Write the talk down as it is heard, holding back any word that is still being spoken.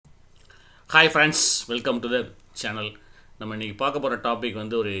Hi friends, welcome to the channel. நம்ம இன்னைக்கு பார்க்க போற டாபிக்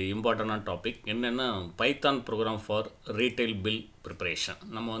வந்து ஒரு இம்பார்ட்டன்டான டாபிக். என்னன்னா Python program for retail bill preparation.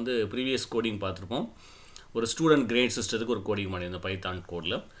 நம்ம வந்து ப்ரீவியஸ் கோடிங் பார்த்துருப்போம். ஒரு ஸ்டூடெண்ட் கிரேட் சிஸ்டத்துக்கு ஒரு கோடிங் பண்ணியிருந்தோம் பைத்தான்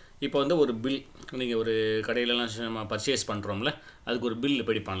கோடில். இப்போ வந்து ஒரு பில் நீங்கள் ஒரு கடையிலலாம் நம்ம பர்ச்சேஸ் பண்ணுறோம்ல, அதுக்கு ஒரு பில்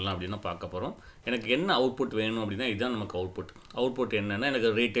எப்படி பண்ணலாம் அப்படின்னு பார்க்க போகிறோம். எனக்கு என்ன அவுட்புட் வேணும் அப்படின்னா இதுதான் நமக்கு அவுட்புட் என்னென்னா எனக்கு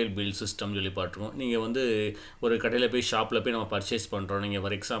ரீட்டைல் பில் சிஸ்டம் சொல்லி பார்த்துருவோம். நீங்கள் வந்து ஒரு கடையில் போய் ஷாப்பில் போய் நம்ம பர்ச்சேஸ் பண்ணுறோம். நீங்கள்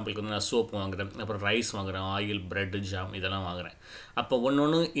ஃபார் எக்ஸாம்பிளுக்கு வந்து நான் சோப் வாங்குகிறேன், அப்புறம் ரைஸ் வாங்குகிறேன், ஆயில், பிரெட், ஜாம் இதெல்லாம் வாங்குகிறேன். அப்போ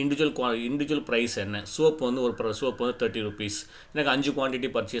ஒன்று இண்டிவிஜுவல் ப்ரைஸ் என்ன? சோப் வந்து ஒரு சோப் வந்து 30 rupees. எனக்கு 5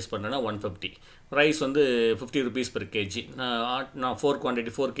 குவான்டிட்டி பர்ச்சேஸ் பண்ணுறேன்னா 150. ரைஸ் வந்து 50 rupees per kg. நான்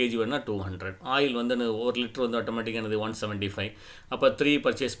 4 kg வேணுன்னா 200. ஆயில் வந்து 1 லிட்டர் வந்து ஆட்டோமேட்டிக்காக எனக்கு 175. அப்போ 3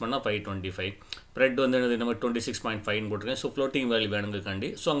 பர்ச்சேஸ் பண்ணால் 525. பிரெட் வந்து நம்ம 26.5 போட்டிருக்கேன். ஸோ ஃப்ளோட்டிங் வேல்யூ வேணுங்கக்காண்டி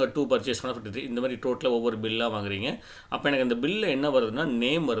ஸோ அங்கே 2 பர்ச்சேஸ் பண்ணால் 53. இந்த மாதிரி டோட்டலாக ஒவ்வொரு பில்லாக வாங்குறீங்க. அப்போ எனக்கு அந்த பில்லில் என்ன வருதுன்னா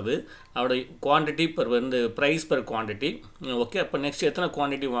நேம் வருது, அதோட குவான்டிட்டி பர் வந்து ப்ரைஸ் பர் குவான்டிட்டி. ஓகே, அப்போ நெக்ஸ்ட் எத்தனை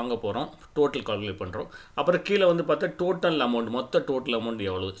குவான்டிட்டி வாங்க போகிறோம் டோட்டல் கால்குலேட் பண்ணுறோம். அப்புறம் கீழே வந்து பார்த்தா டோட்டல் அமௌண்ட், மொத்த டோட்டல் அமௌண்ட்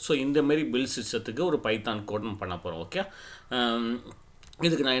எவ்வளோ. ஸோ இந்தமாரி பில் சிஸ்டத்துக்கு ஒரு பைத்தான் கோட் நம்ம பண்ண போகிறோம். ஓகே,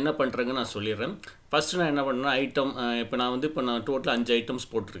 இதுக்கு நான் என்ன பண்ணுறேன்னு நான் சொல்லிடுறேன். ஃபஸ்ட்டு நான் என்ன பண்ணேன்னா ஐட்டம், இப்போ நான் டோட்டலாக 5 ஐட்டம்ஸ்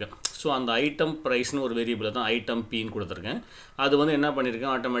போட்டிருக்கேன். ஸோ அந்த ஐட்டம் ப்ரைஸ்னு ஒரு வேரியபிளை தான் ஐட்டம் பின்னு கொடுத்துருக்கேன். அது வந்து என்ன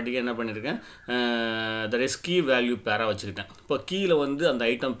பண்ணியிருக்கேன், ஆட்டோமேட்டிக்காக என்ன பண்ணியிருக்கேன், தட் இஸ் கீ வேல்யூ பேராக வச்சுக்கிட்டேன். இப்போ கீழே வந்து அந்த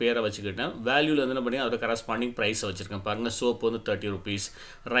ஐட்டம் பேரை வச்சுக்கிட்டேன். வேல்யூவில் வந்து என்ன பண்ணி அதோட கரஸ்பாண்டிங் ப்ரைஸை வச்சுருக்கேன். பாருங்கள், சோப்பு வந்து 30 rupees,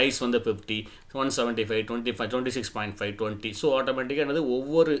 ரைஸ் வந்து 50, 175, 25, 26.5, 20. ஸோ ஆட்டோமேட்டிக்காக என்னது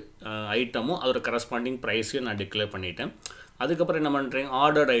ஒவ்வொரு ஐட்டமும் அதோட கரஸ்பாண்டிங் ப்ரைஸையும் நான் டிக்ளேர் பண்ணிட்டேன். அதுக்கப்புறம் என்ன பண்ணுறேன்,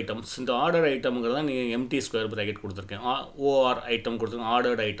 ஆர்டர்ட் ஐட்டம்ஸ். இந்த ஆர்டர் ஐட்டமுங்கிறது தான் நீங்கள் எம்டி ஸ்கொயர் ப்ராக்கெட் கொடுத்துருக்கேன். ஓஆர் ஐட்டம் கொடுத்துருக்கேன்,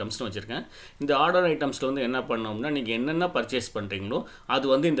 ஆர்டர்ட் ஐட்டம்ஸ்னு வச்சுருக்கேன். இந்த ஆர்டர் ஐட்டம்ஸில் வந்து என்ன பண்ணோம்னா நீங்கள் என்னென்ன பர்ச்சேஸ் பண்ணுறீங்களோ அது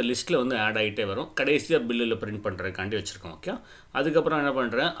வந்து இந்த லிஸ்ட்டில் வந்து ஆட் ஆகிட்டே வரும். கடைசியாக பில்லில் பிரிண்ட் பண்ணுறதுக்காண்டி வச்சுருக்கோம். ஓகே, அதுக்கப்புறம் என்ன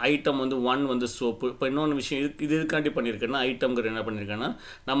பண்ணுறேன், ஐட்டம் வந்து 1 வந்து சோப்பு. இப்போ இன்னொன்று விஷயம் இது இதுக்காண்டி பண்ணியிருக்கேன்னா ஐட்டம்ங்கிற என்ன பண்ணியிருக்கேன்னா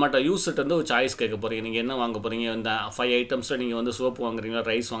நம்மகிட்ட யூஸ்ட்டு வந்து ஒரு சாய்ஸ் கேட்க போகிறீங்க. நீங்கள் என்ன வாங்க போகிறீங்க, இந்த 5 ஐட்டம்ஸில் நீங்கள் வந்து சோப்பு வாங்குறீங்களா,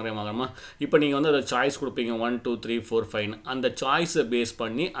 ரைஸ் வாங்குறீங்களா. இப்போ நீங்கள் வந்து அதை சாய்ஸ் கொடுப்பீங்க 1 2 3 4 5. அந்த சாய்ஸை பேஸ்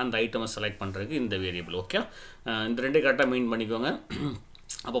பண்ணி அந்த ஐட்டமை செலக்ட் பண்ணுறதுக்கு இந்த வேரியபிள். ஓகே, இந்த ரெண்டே கரெக்டாக மெயின் பண்ணிக்கோங்க.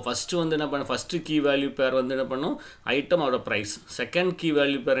 அப்போ ஃபஸ்ட்டு வந்து என்ன பண்ண, ஃபஸ்ட்டு கீ வேல்யூ பேர் வந்து என்ன பண்ணும், ஐட்டம் அதோட ப்ரைஸ். செகண்ட் கீ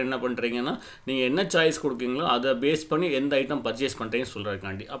வேல்யூ பேர் என்ன பண்ணுறீங்கன்னா நீங்கள் என்ன சாய்ஸ் கொடுக்கீங்களோ அதை பேஸ் பண்ணி எந்த ஐட்டம் பர்ச்சேஸ் பண்ணுறீங்கன்னு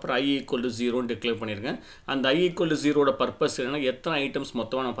சொல்கிறதுக்காண்டி. அப்புறம் i = 0 டிக்ளேர் பண்ணியிருக்கேன். அந்த i = 0 பர்பஸ் என்னன்னா எத்தனை ஐட்டம்ஸ்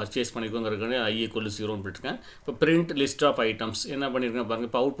மொத்தமாக நான் பர்ச்சேஸ் பண்ணிக்கோங்கிறதுக்காண்டி i = 0 போட்டிருக்கேன். இப்போ பிரிண்ட் லிஸ்ட் ஆஃப் ஐட்டம்ஸ் என்ன பண்ணியிருக்கேன்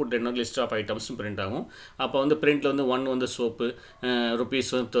பாருங்கள். இப்போ அவுட்புட் என்ன லிஸ்ட் ஆஃப் ஐட்டம்ஸும் பிரிண்ட் ஆகும். அப்போ வந்து பிரிண்டில் வந்து 1 வந்து சோப்பு,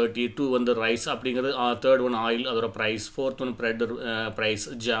 ருபீஸ் வந்து 30, 2 வந்து ரைஸ் அப்படிங்கிறது, 3rd ஒன் ஆயில் அதோட price, 4th one bread price,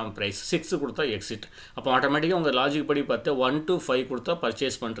 jam price, 6 கொடுத்தா எக்ஸிட். அப்போ ஆட்டோமேட்டிக்காக உங்கள் லாஜிக் படி பார்த்தா 1 to 5 கொடுத்தா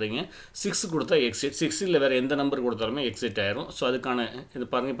பர்ச்சேஸ் பண்ணுறீங்க, 6 கொடுத்தா எக்ஸிட். 6 இல்லை வேறு எந்த நம்பர் கொடுத்தாலுமே எக்ஸிட் ஆயிரும். ஸோ அதுக்கான இது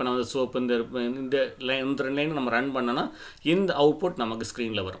பாருங்கள். இப்போ நான் வந்து சோப்பு இந்த லைன் 2 லைன் நம்ம ரன் பண்ணோன்னா இந்த அவுட்புட் நமக்கு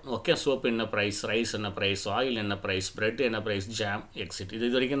ஸ்க்ரீனில் வரும். ஓகே, சோப்பு என்ன ப்ரைஸ், ரைஸ் என்ன ப்ரைஸ், ஆயில் என்ன ப்ரைஸ், பிரெட் என்ன ப்ரைஸ், ஜாம் எக்ஸிட்.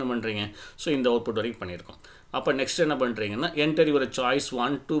 இது வரைக்கும் என்ன பண்ணுறீங்க, ஸோ இந்த அவுட்புட் வரைக்கும் பண்ணியிருக்கோம். அப்போ நெக்ஸ்ட் என்ன பண்ணுறீங்கன்னா enter your choice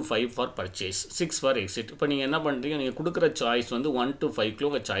 1 to 5 for purchase, 6 for exit. இப்போ நீங்கள் என்ன பண்ணுறீங்க, நீங்கள் கொடுக்குற சாய்ஸ் வந்து 1 to 5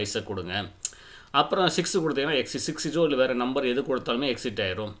 உங்கள் சாய்ஸை கொடுங்க. அப்புறம் 6 கொடுத்தீங்கன்னா எக்ஸிட், 6 இல்லை வேறு நம்பர் எது கொடுத்தாலுமே எக்ஸிட்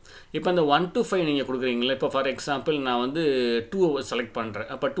ஆயிரும். இப்போ இந்த 1 to 5 நீங்கள் கொடுக்குறீங்களா, இப்போ ஃபார் எக்ஸாம்பிள் நான் வந்து 2 செலக்ட் பண்ணுறேன்.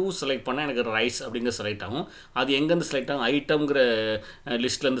 அப்போ 2 செலக்ட் பண்ணால் எனக்கு ரைஸ் அப்படிங்கிற செலக்ட் ஆகும். அது எங்கேருந்து செலக்ட் ஆகும், ஐட்டம்ங்கிற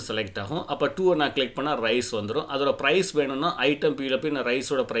லிஸ்ட்லேருந்து செலக்ட் ஆகும். அப்போ 2 நான் கிளிக் பண்ணால் ரைஸ் வந்துடும். அதோட ப்ரைஸ் வேணும்னா ஐட்டம் பியில் போய் நான்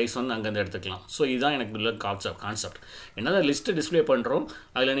ரைஸோட ப்ரைஸ் வந்து அங்கேருந்து எடுத்துக்கலாம். ஸோ இதுதான் எனக்கு உள்ள கான்செப்ட். என்னதான் லிஸ்ட்டு டிஸ்பிளே பண்ணுறோம்,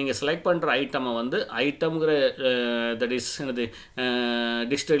 அதில் நீங்கள் செலக்ட் பண்ணுற ஐட்டமை வந்து ஐட்டம்ங்கிற தட் இஸ் என்னது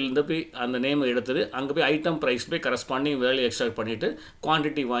டிஸ்ட்ரிலேருந்து போய் அந்த நேம் எடுத்துட்டு அங்கே போய் ஐட்டம் ப்ரைஸ் போய் கரஸ்பாண்டிங் வேல்யூ எக்ஸ்ட்ராக்ட் பண்ணிவிட்டு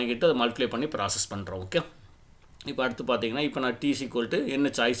குவான்டிட்டி வாங்கிட்டு அதை மல்டிப்ளை பண்ணி ப்ராசஸ் பண்ணுறோம். ஓகே, இப்போ அடுத்து பார்த்தீங்கன்னா இப்போ நான் T = என்ன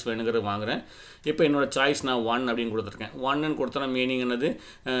சாய்ஸ் வேணுங்கிறது வாங்குகிறேன். இப்போ என்னோடய சாய்ஸ் நான் 1 அப்படின்னு கொடுத்துருக்கேன். 1ன்னு கொடுத்தா மீனிங் என்னது,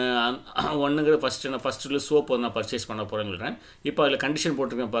 1ங்கிற ஃபஸ்ட்டில் சோப் வந்து நான் பர்ச்சேஸ் பண்ண போகிறேன்னு சொல்கிறேன். இப்போ அதில் கண்டிஷன்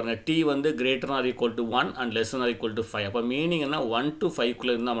போட்டிருக்கேன் பாருங்கள், T வந்து > 1 அண்ட் <= 5. அப்போ மீனிங் என்ன, 1 to 5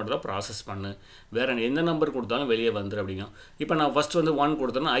 இருந்தால் மட்டும் தான் ப்ராசஸ் பண்ணு, வேறு எந்த நம்பர் கொடுத்தாலும் வெளியே வந்துடும் அப்படிங்க. இப்போ நான் ஃபஸ்ட் வந்து 1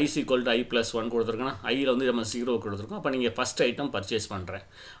 கொடுத்தேன்னா i = i+1 கொடுத்துருக்கேன்னா ஐயில் வந்து நம்ம 0 கொடுத்துருக்கோம். அப்போ நீங்கள் ஃபஸ்ட் ஐட்டம் பர்ச்சேஸ் பண்ணுறேன்.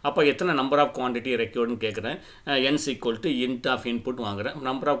 அப்போ எத்தனை நம்பர் ஆஃப் குவான்டிட்டி ரெக்யூர்டுன்னு கேட்குறேன். n = int ஆஃப் இன்புட் வாங்குகிறேன்.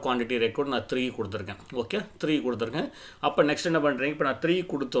 நம்பர் ஆஃப் குவான்டிட்டி ரெக்கார்ட் நான் 3 கொடுத்துருக்கேன். ஓகே, 3 கொடுத்துருக்கேன். அப்போ நெக்ஸ்ட் என்ன பண்ணுறீங்க, இப்போ நான் 3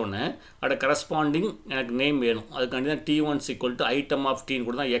 கொடுத்தோன்னே அதோட கரஸ்பாண்டிங் எனக்கு நேம் வேணும். அதுக்காண்டி தான் T1 = ஐட்டம் ஆஃப் டீன்னு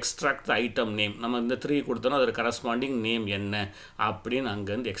கொடுத்தா எக்ஸ்ட்ராக்ட் த ஐட்டம் நேம். நம்ம இந்த 3 கொடுத்தோன்னா அதோட கரஸ்பாண்டிங் நேம் என்ன அப்படின்னு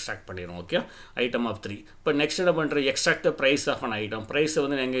அங்கேருந்து எக்ஸ்ட்ராக்ட் பண்ணிடுவோம். Okay, item of 3. இப்போ நெக்ஸ்ட் என்ன பண்ணுறேன், extract the price of an item. ப்ரைஸை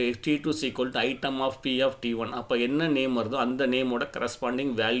வந்து எங்கள் T2 = item of P of T1. அப்போ என்ன நேம் வருதோ அந்த நேமோட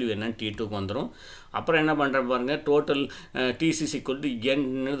கரஸ்பாண்டிங் வேல்யூ என்னன்னு T2க்கு வந்துடும். அப்புறம் என்ன பண்ணுறேன் பாருங்கள், total டிசிஸ் equal to N,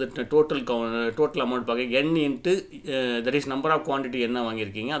 total amount பார்க்க n into that is number of quantity என்ன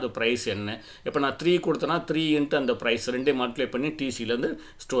வாங்கியிருக்கீங்க, அது ப்ரைஸ் என்ன. இப்போ நான் 3 கொடுத்தேன்னா 3 இன்ட்டு அந்த ப்ரைஸ் ரெண்டே மல்டிப்ளை பண்ணி டிசிலேருந்து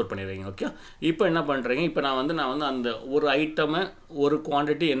ஸ்டோர் பண்ணிடுறீங்க. ஓகே, இப்போ என்ன பண்ணுறீங்க, இப்போ நான் வந்து அந்த ஒரு ஐட்டமை ஒரு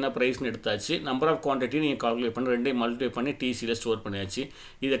குவான்டிட்டி என்ன ப்ரைஸ்னு எடுத்தாச்சு, நம்பர் ஆஃப் குவான்டிட்டி நீங்கள் கால்குலேட் பண்ணி ரெண்டே மல்டிப்ளை பண்ணி டிசியில் ஸ்டோர் பண்ணியாச்சு.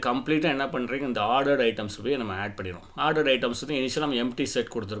 இதை கம்ப்ளீட்டாக என்ன பண்ணுறீங்க, இந்த ஆர்டர்ட் ஐட்டம்ஸ் போய் நம்ம ஆட் பண்ணிடுறோம். ஆர்டர்ட் ஐட்டம்ஸ் வந்து இனிஷியல் நம்ம எம்டி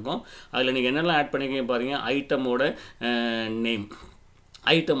செட் கொடுத்துருக்கோம். அதில் நீங்கள் என்னெல்லாம் ஆட் பண்ணிக்கிங்க பாருங்கள், ஐட்டமோட நேம்,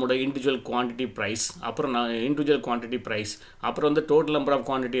 ஐட்டமோட இண்டிவிஜுவல் குவான்டிட்டி ப்ரைஸ், அப்புறம் இண்டிவிஜுவல் குவான்டிட்டி ப்ரைஸ், அப்புறம் வந்து total number of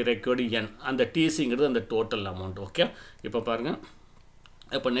quantity record என், அந்த டிசிங்கிறது அந்த டோட்டல் அமௌண்ட். ஓகே, இப்போ பாருங்கள்,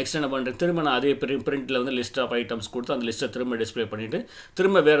 இப்போ நெக்ஸ்ட் என்ன பண்ணுறேன், திரும்ப நான் அதே பிரிண்டில் வந்து லிஸ்ட் ஆஃப் ஐட்டம்ஸ் கொடுத்து அந்த லிஸ்ட்டை திரும்ப டிஸ்பிளே பண்ணிவிட்டு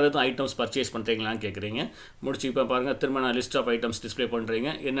திரும்ப வேறு எதுவும் ஐட்டம்ஸ் பர்ச்சேஸ் பண்ணுறீங்களான்னு கேட்குறீங்க. முடிச்சு இப்போ பாருங்கள், திரும்ப நான் லிஸ்ட் ஆஃப் ஐட்டம்ஸ் டிஸ்பிளே பண்ணுறீங்க,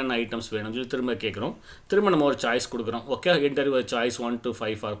 என்னென்ன ஐட்டம்ஸ் வேணும்னு சொல்லி திரும்ப கேட்குறோம். திரும்ப நம்ம ஒரு சாய்ஸ் கொடுக்குறோம். Okay, interview choice 1 to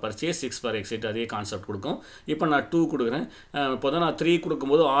 5 for purchase, 6 for exit, அதே கான்செப்ட் கொடுக்கும். இப்போ நான் 2 கொடுக்குறேன். இப்போ தான் நான் 3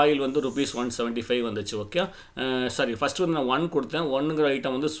 கொடுக்கும்போது ஆயில் வந்து ₹175 வந்துச்சு. ஓகே, சாரி, ஃபஸ்ட்டு வந்து நான் 1 கொடுத்தேன். 1ங்கிற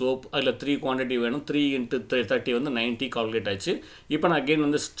ஐட்டம் வந்து சோப், அதில் 3 குவான்டிட்டி வேணும். 3 × 30 வந்து 90 கால்குலேட் ஆச்சு. இப்போ நான் அகெயின்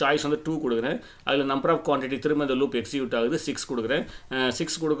வந்து சாய்ஸ் வந்து 2 கொடுக்குறேன். அதில் நம்பர் ஆஃப் குவான்டிட்டி திரும்ப இந்த லூப் எக்ஸிக்யூட் ஆகுது. 6 கொடுக்குறேன்.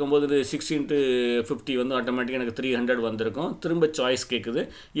 6 கொடுக்கும்போது 6 × 50 வந்து ஆட்டோமேட்டிக்காக எனக்கு 300 வந்திருக்கும். திரும்ப சாய்ஸ் கேட்குது.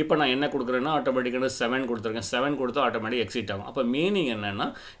 இப்போ நான் என்ன கொடுக்குறேன்னா ஆட்டோமேட்டிக்காக 7 கொடுத்துருக்கேன். 7 கொடுத்தா ஆட்டோமேட்டிக் எக்ஸிட் ஆகும். அப்போ மீனிங் என்னென்னா,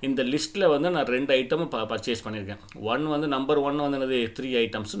 இந்த லிஸ்ட்டில் வந்து நான் 2 ஐட்டமும் பர்ச்சேஸ் பண்ணியிருக்கேன். நம்பர் 1 வந்து என்னது 3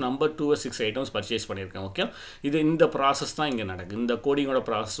 ஐட்டம்ஸ், நம்பர் 2 6 ஐட்டம்ஸ் பர்ச்சேஸ் பண்ணியிருக்கேன். ஓகே, இந்த ப்ராசஸ் தான் இங்கே நடக்குது. இந்த கோடிங்கோட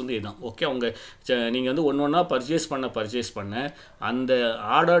ப்ராசஸ் வந்து இதுதான். ஓகே, நீங்கள் வந்து ஒன்றா பர்ச்சேஸ் பண்ண அந்த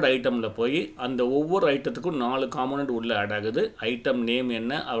ஆர்டர்ட் ஐட்டமில் போய் அந்த ஒவ்வொரு ஐட்டத்துக்கும் 4 காம்போனன்ட் உள்ளே ஆட் ஆகுது. ஐட்டம் நேம்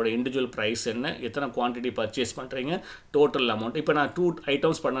என்ன, அவரோட இண்டிவிஜுவல் ப்ரைஸ் என்ன, எத்தனை குவான்டிட்டி பர்ச்சேஸ் பண்ணுறீங்க, டோட்டல் அமௌண்ட். இப்போ நான் 2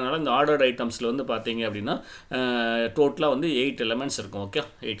 ஐட்டம்ஸ் பண்ணனால இந்த ஆர்டர்ட் ஐட்டம்ஸில் வந்து பார்த்தீங்க அப்படின்னா டோட்டலாக வந்து 8 எலமெண்ட்ஸ் இருக்கும். ஓகே,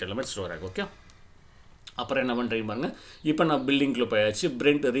 8 எலமெண்ட்ஸ் ஸ்டோர் ஆகும். ஓகே, அப்புறம் என்ன பண்ணுறீங்க பாருங்கள், இப்போ நான் பில்லிங்கில் போயாச்சு.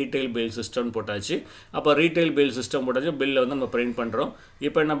 பிரிண்ட் ரீட்டைல் பில் சிஸ்டம் போட்டாச்சு. அப்போ ரீட்டைல் பில் சிஸ்டம் போட்டாச்சு. பில்லை வந்து நம்ம பிரிண்ட் பண்ணுறோம்.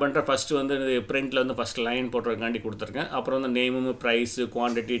 இப்போ என்ன பண்ணுறேன், ஃபஸ்ட்டு வந்து பிரிண்டில் வந்து ஃபஸ்ட் லைன் போட்டுறதுக்காண்டி கொடுத்துருக்கேன். அப்புறம் வந்து நேமு, ப்ரைஸு,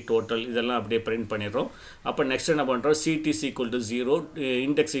 குவான்டிட்டி, டோட்டல் இதெல்லாம் அப்படியே பிரிண்ட் பண்ணிடுறோம். அப்போ நெக்ஸ்ட் என்ன பண்ணுறோம், CDs equal to 0,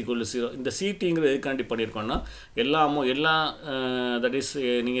 index equal to 0. இந்த சிடிங்கிறது எதுக்காண்டி பண்ணியிருக்கோம்னா, எல்லா தட் இஸ்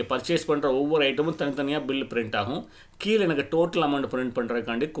நீங்கள் பர்ச்சேஸ் பண்ணுற ஒவ்வொரு ஐட்டமும் தனித்தனியாக பில் பிரிண்ட் ஆகும். கீழே எனக்கு டோட்டல் அமௌண்ட் பிரிண்ட்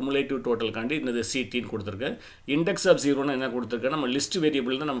பண்ணுறதுக்காண்டி குமுலேட்டிவ் டோட்டலுக்காண்டி இந்த சிடின்னு கொடுத்துருக்கேன். இண்டெக்ஸ் ஆஃப் 0ன்னு என்ன கொடுத்துருக்கேன், நம்ம லிஸ்ட்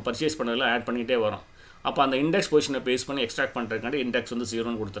வேரியபிள் தான் நம்ம பர்ச்சேஸ் பண்ணதெல்லாம் ஆட் பண்ணிகிட்டே வரோம். அப்போ அந்த இண்டெக்ஸ் பொசிஷனை பேஸ் பண்ணி எக்ஸ்ட்ராக்ட் பண்ணுறதுக்காண்டி இண்டெக்ஸ் வந்து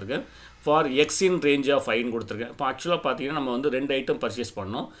 0ன்னு கொடுத்துருக்கேன். For X in range of 5ன்னு கொடுத்துருக்கேன். இப்போ ஆக்சுவலாக பார்த்தீங்கன்னா நம்ம வந்து 2 ஐட்டம் பர்ச்சேஸ்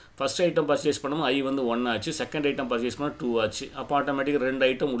பண்ணோம். ஃபஸ்ட் ஐட்டம் பர்ச்சேஸ் பண்ணும்போது ஐ வந்து 1 ஆச்சு. செகண்ட் ஐட்டம் பர்ச்சேஸ் பண்ணால் 2 ஆச்சு. அப்போ ஆட்டோமேட்டிக்காக 2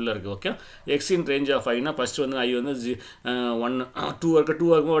 ஐட்டம் உள்ளே இருக்குது. Okay, X in range of 5னா first வந்து ஐ வந்து 1 2 இருக்குது.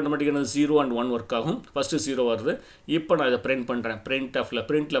 2 ஆகும் ஆட்டோமேட்டிக்காக 0 and 1 ஒர்க் ஆகும். ஃபஸ்ட்டு 0 வருது. இப்போ நான் இதை பிரிண்ட் பண்ணுறேன்.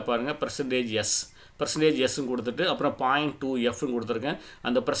 பிரிண்ட்டில் பாருங்கள் %S கொடுத்துட்டு அப்புறம் 0.2Fன்னு கொடுத்துருக்கேன்.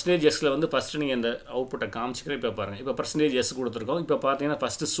 அந்த %Sல வந்து ஃபஸ்ட்டு நீங்கள் இந்த அவுட்புட்டை காமிச்சிக்கிறேன். இப்போ பாருங்கள், இப்போ %S கொடுத்துருக்கோம். இப்போ பார்த்தீங்கன்னா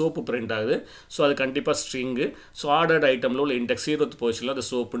ஃபஸ்ட்டு சோப்பு பிரிண்ட் ஆகுது. ஸோ அது கண்டிப்பாக ஸ்ட்ரிங்கு. ஸோ ஆர்டர்ட் ஐட்டமில் உள்ள இண்டெக்ஸ் 0th பொசிஷனில் அது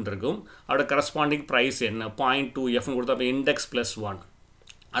சோப்புன்னு இருக்கும். அதோட கரஸ்பாண்டிங் ப்ரைஸ் என்ன 0.2Fன்னு கொடுத்தா அப்போ இண்டெக்ஸ் +1.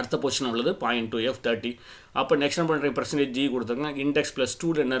 அடுத்த பொசிஷன் உள்ளது 0.2F 30. அப்போ நெக்ஸ்ட் என்ன பண்ணுறீங்க, %G கொடுத்துருங்க. இண்டெக்ஸ்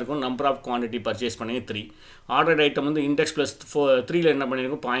 +2 என்ன இருக்கும், நம்பர் ஆஃப் குவான்டிட்டி பர்ச்சேஸ் பண்ணிங்க 3. ஆர்டர்ட் ஐட்டம் வந்து இண்டெக்ஸ் +3 என்ன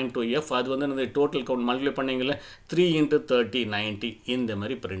பண்ணியிருக்கோம் 0.2F. அது வந்து இந்த டோட்டல் கவுண்ட் மல்டிப்ளை பண்ணிங்கள 3 × 30 90 இந்த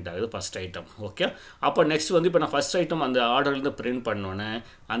மாதிரி பிரிண்ட் ஆகுது ஃபஸ்ட் ஐட்டம். ஓகே, அப்போ நெக்ஸ்ட் வந்து இப்போ நான் ஃபஸ்ட் ஐட்டம் அந்த ஆர்டர்லேருந்து பிரிண்ட் பண்ணோன்னே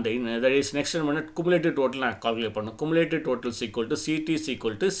அந்த நெக்ஸ்ட் என்ன பண்ண குமுலேட்டிவ் டோட்டல் நான் கால்குலேட் பண்ணணும். Cumulative totals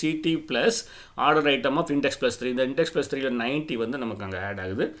CT plus order item of index +3. இந்த இண்டெக்ஸ் +3ல 90 வந்து நமக்கு அங்கே ஆட்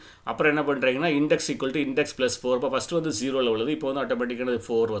ஆகுது. அப்புறம் என்ன பண்ணுறீங்கன்னா இண்டெக்ஸ் இண்டெக்ஸ் +4. இப்போ ஃபஸ்ட்டு வந்து 0ல் உள்ளது. இப்போ வந்து ஆட்டோமேட்டிக்காக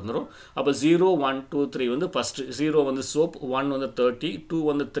 4 வந்துடும். அப்போ 0 1 2 3 வந்து ஃபஸ்ட்டு 0 வந்து சோப், 1 வந்து 30, 2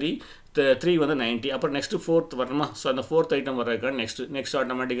 வந்து 3 வந்து 90. அப்புறம் நெக்ஸ்ட்டு 4th வரணுமா. ஸோ அந்த 4th ஐட்டம் வர்றதுக்கான நெக்ஸ்ட்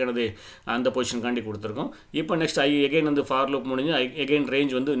ஆட்டோமேட்டிக்கானது அந்த பொசிஷனுக்காண்டி கொடுத்துருக்கோம். இப்போ நெக்ஸ்ட் எகைன் வந்து ஃபார் லூப் முடிஞ்சு எகைன்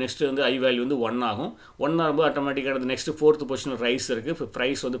ரேஞ்ச் வந்து நெக்ஸ்ட் வந்து ஐ வேல்யூ வந்து 1 ஆகும். 1 ஆகும்போது ஆட்டோமேட்டிக்கானது நெக்ஸ்ட் 4th பொசிஷன் ரைஸ் இருக்குது.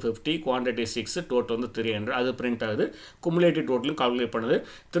 ப்ரைஸ் வந்து 50, குவான்டிட்டி 6, டோட்டல் வந்து 300. அது பிரிண்ட் ஆகுது. குமுலேட்டிவ் டோட்டலும் கால்குலேட் பண்ணுது.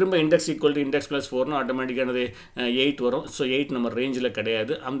 திரும்ப இண்டெக்ஸ் +4ன்னு ஆட்டோமேட்டிக்கானது 8 வரும். ஸோ 8 நம்ம ரேஞ்சில்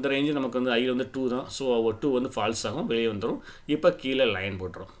கிடையாது. அந்த ரேஞ்சு நமக்கு வந்து ஐ வந்து 2 தான். ஸோ 2 வந்து ஃபால்ஸ் ஆகும், வெளியே வந்துடும். இப்போ கீழே லைன்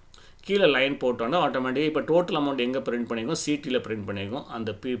போட்டுரும். கீழே லைன் போட்டோன்னா ஆட்டோமேட்டிக்காக இப்போ டோட்டல் அமௌண்ட் எங்கே பிரிண்ட் பண்ணியிருக்கோம், சிடியில் பிரிண்ட் பண்ணியிருக்கோம்.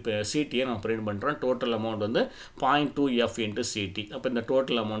 அந்த சிடியை நம்ம பிரிண்ட் பண்ணுறோம். டோட்டல் அமௌண்ட் வந்து 0.2F × CT. அப்போ இந்த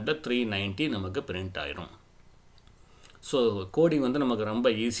டோட்டல் அமௌண்ட்டை 390 நமக்கு பிரிண்ட் ஆயிரும். ஸோ கோடிங் வந்து நமக்கு ரொம்ப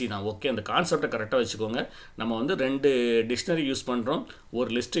ஈஸி தான். ஓகே, அந்த கான்செப்டை கரெக்டாக வச்சுக்கோங்க. நம்ம வந்து 2 டிக்ஷனரி யூஸ் பண்ணுறோம், ஒரு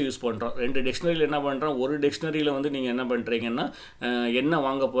லிஸ்ட்டு யூஸ் பண்ணுறோம். 2 டிக்ஷனரியில் என்ன பண்ணுறோம், ஒரு டிக்ஷனரியில் வந்து நீங்கள் என்ன பண்ணுறீங்கன்னா என்ன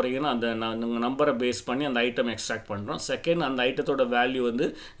வாங்க போகிறீங்கன்னா அந்த நம்பரை பேஸ் பண்ணி அந்த ஐட்டம் எக்ஸ்ட்ராக்ட் பண்ணுறோம். செகண்ட், அந்த ஐட்டத்தோட வேல்யூ வந்து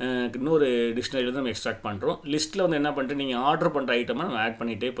இன்னொரு டிக்ஷனரியில் வந்து நம்ம எக்ஸ்ட்ராக்ட் பண்ணுறோம். லிஸ்ட்டில் வந்து என்ன பண்ணிட்டு நீங்கள் ஆர்டர் பண்ணுற ஐட்டமாக நம்ம ஆட்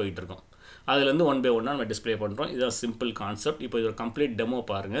பண்ணிகிட்டே போயிட்டுருக்கோம். அதுலேருந்து 1 by 1 நம்ம டிஸ்பிளே பண்ணுறோம். இதுதான் சிம்பிள் கான்செப்ட். இப்போ இது ஒரு கம்ப்ளீட் டெமோ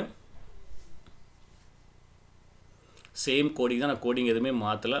பாருங்கள். சேம் கோடிங் தான், நான் கோடிங் எதுவுமே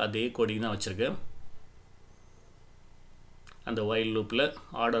மாற்றலை, அதே கோடிங் தான் வச்சுருக்கேன். அந்த வைல் லூப்பில்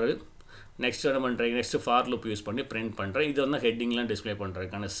ஆர்டரு, நெக்ஸ்ட் என்ன பண்ணுறேன், நெக்ஸ்ட்டு ஃபார் லூப் யூஸ் பண்ணி பிரிண்ட் பண்ணுறேன். இது வந்து ஹெட்டிங்லாம் டிஸ்பிளே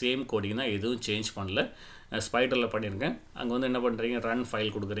பண்ணுறதுக்கான சேம் கோடிங் தான், எதுவும் சேஞ்ச் பண்ணல. ஸ்பைடரில் பண்ணியிருக்கேன். அங்கே வந்து என்ன பண்ணுறீங்க, ரன்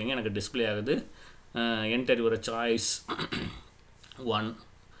ஃபைல் கொடுக்குறீங்க, எனக்கு டிஸ்பிளே ஆகுது. என்டர் ஒரு சாய்ஸ் 1.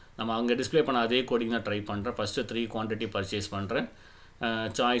 நம்ம அங்கே டிஸ்பிளே பண்ண அதே கோடிங் தான் ட்ரை பண்ணுறேன். ஃபஸ்ட்டு 3 குவான்டிட்டி பர்ச்சேஸ் பண்ணுறேன்.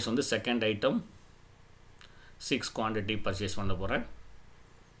 சாய்ஸ் வந்து செகண்ட் ஐட்டம் 6 குவான்டிட்டி பர்ச்சேஸ் பண்ண போகிறேன்.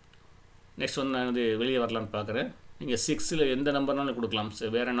 நெக்ஸ்ட் வந்து நான் வந்து வெளியே வரலான்னு பார்க்குறேன். நீங்கள் 6ல் எந்த நம்பர்னாலும் கொடுக்கலாம்.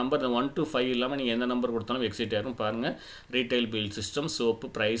 வேறு நம்பர் 1 to 5 இல்லாமல் நீங்கள் எந்த நம்பர் கொடுத்தாலும் எக்ஸிட் ஆகிடும். பாருங்கள், retail bill system, soap,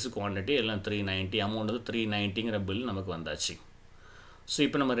 price, quantity எல்லாம் 390, அமௌண்ட் வந்து 390ங்கிற பில் நமக்கு வந்தாச்சு. ஸோ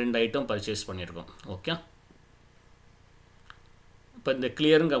இப்போ நம்ம 2 ஐட்டம் பர்ச்சேஸ் பண்ணியிருக்கோம். ஓகே, இப்போ இந்த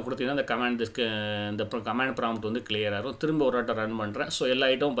கிளியருங்க கொடுத்தீங்கன்னா இந்த கமாண்ட் ப்ராம்ப்ட் வந்து கிளியர் ஆகும். திரும்ப ஒரு ஆட்டம் ரன் பண்ணுறேன். ஸோ எல்லா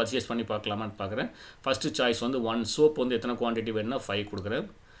ஐட்டமும் பர்ச்சேஸ் பண்ணி பார்க்கலாமான்னு பார்க்குறேன். ஃபஸ்ட்டு சாய்ஸ் வந்து 1 சோப் வந்து எத்தனை குவான்டிட்டி வேணும்னா 5 கொடுக்குறேன்.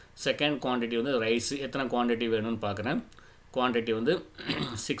 செகண்ட் குவான்டிட்டி வந்து ரைஸ் எத்தனை குவான்டிட்டி வேணும்னு பார்க்குறேன். குவான்டிட்டி வந்து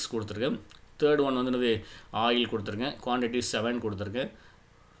 6 கொடுத்துருக்கேன். தேர்ட் ஒன் வந்து ஆயில் கொடுத்துருக்கேன், குவான்டிட்டி 7 கொடுத்துருக்கேன்.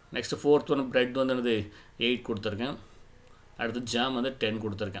 நெக்ஸ்ட்டு ஃபோர்த் ஒன் ப்ரெட் வந்து 8 கொடுத்துருக்கேன். அடுத்து ஜாம் வந்து 10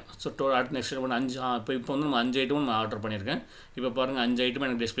 கொடுத்துருக்கேன். ஸோ அடுத்து நெக்ஸ்ட் வந்து 5 இப்போ வந்து நம்ம 5 ஐட்டமும் நான் ஆர்டர் பண்ணியிருக்கேன். இப்போ பாருங்கள் 5 ஐட்டம்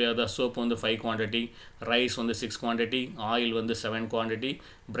எனக்கு டிஸ்பிளே ஆகுது. சோப் வந்து 5 குவான்டிட்டி, ரைஸ் வந்து 6 குவான்டிட்டி, ஆயில் வந்து 7 குவான்டிட்டி,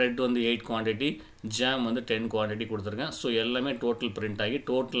 ப்ரெட் வந்து 8 குவான்டிட்டி, ஜாம் வந்து 10 குவான்டிட்டி கொடுத்துருக்கேன். ஸோ எல்லாமே டோட்டல் பிரிண்ட் ஆகி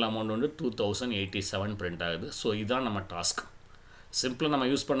டோட்டல் அமௌண்ட் வந்து 2087 பிரிண்ட் ஆகுது. ஸோ இதுதான் நம்ம டாஸ்க். சிம்பிளாக நம்ம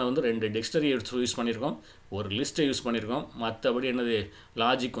யூஸ் பண்ண வந்து 2 டிக்ஷனரி யூஸ் பண்ணியிருக்கோம், ஒரு லிஸ்ட்டை யூஸ் பண்ணியிருக்கோம், மற்றபடி என்னது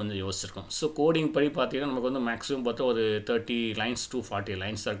லாஜிக் கொஞ்சம் யோசிச்சிருக்கோம். ஸோ கோடிங் படி பார்த்தீங்கன்னா நமக்கு வந்து மேக்ஸிமம் பார்த்தா ஒரு 30 lines to 40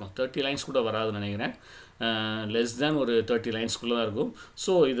 lines தான் இருக்கும். 30 lines கூட வராதுன்னு நினைக்கிறேன். லெஸ் தேன் ஒரு 30 linesக்குள்ளே தான் இருக்கும்.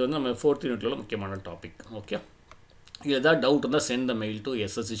 ஸோ இது வந்து நம்ம 4th யூனிட்டில் முக்கியமான டாபிக். ஓகே, இது ஏதாவது டவுட் இருந்தால் send the mail to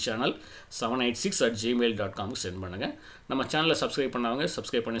sscchannel786@gmail.com send பண்ணுங்கள். நம்ம சேனலை சப்ஸ்கிரைப் பண்ணாங்க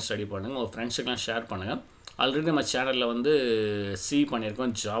சப்ஸ்கிரைப் பண்ணி ஸ்டடி பண்ணுங்கள், உங்கள் ஃப்ரெண்ட்ஸுக்கெலாம் ஷேர் பண்ணுங்கள். ஆல்ரெடி நம்ம சேனலில் வந்து சி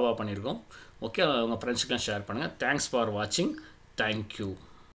பண்ணியிருக்கோம், ஜாவா பண்ணியிருக்கோம். ஓகே, உங்கள் ஃப்ரெண்ட்ஸுக்கெலாம் ஷேர் பண்ணுங்கள். தேங்க்ஸ் ஃபார் வாட்சிங். தேங்க்யூ.